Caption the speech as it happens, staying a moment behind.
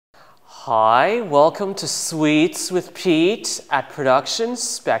Hi, welcome to Sweets with Pete at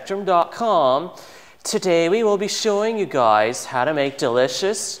productionspectrum.com. Today we will be showing you guys how to make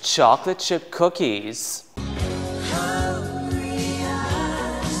delicious chocolate chip cookies.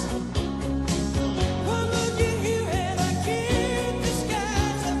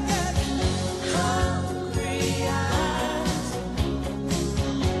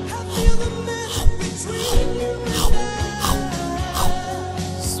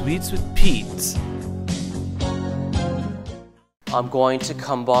 Sweets with Pete. I'm going to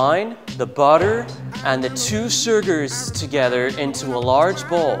combine the butter and the 2 sugars together into a large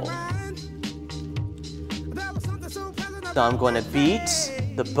bowl. Now I'm going to beat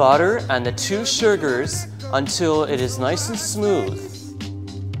the butter and the 2 sugars until it is nice and smooth.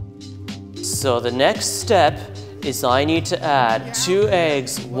 So the next step is I need to add 2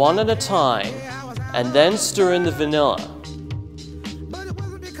 eggs one at a time and then stir in the vanilla.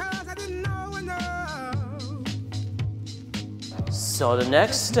 So the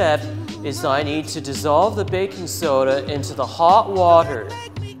next step is I need to dissolve the baking soda into the hot water.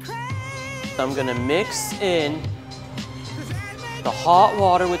 I'm going to mix in the hot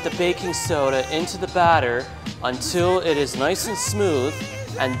water with the baking soda into the batter until it is nice and smooth,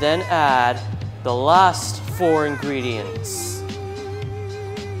 and then add the last 4 ingredients.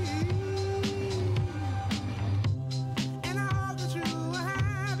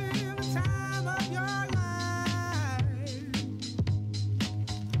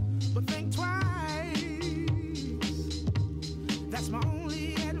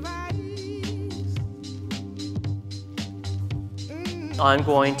 I'm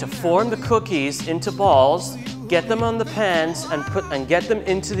going to form the cookies into balls, get them on the pans, and get them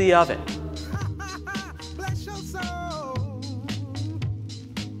into the oven.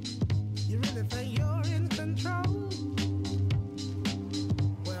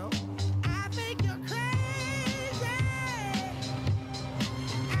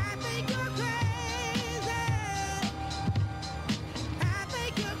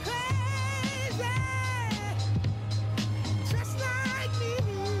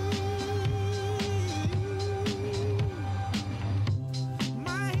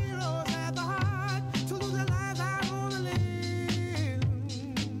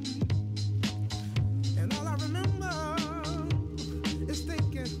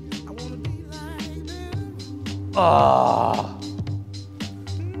 Ah,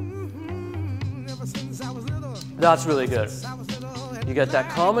 that's really good. You get that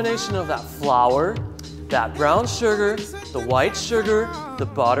combination of that flour, that brown sugar, the white sugar, the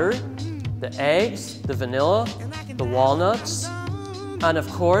butter, the eggs, the vanilla, the walnuts, and of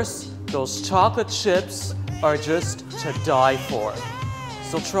course, those chocolate chips are just to die for.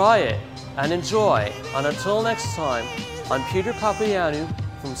 So try it and enjoy. And until next time, I'm Peter Papayannou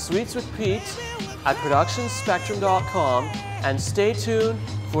from Sweets with Pete at productionspectrum.com, and stay tuned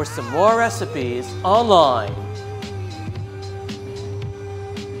for some more recipes online.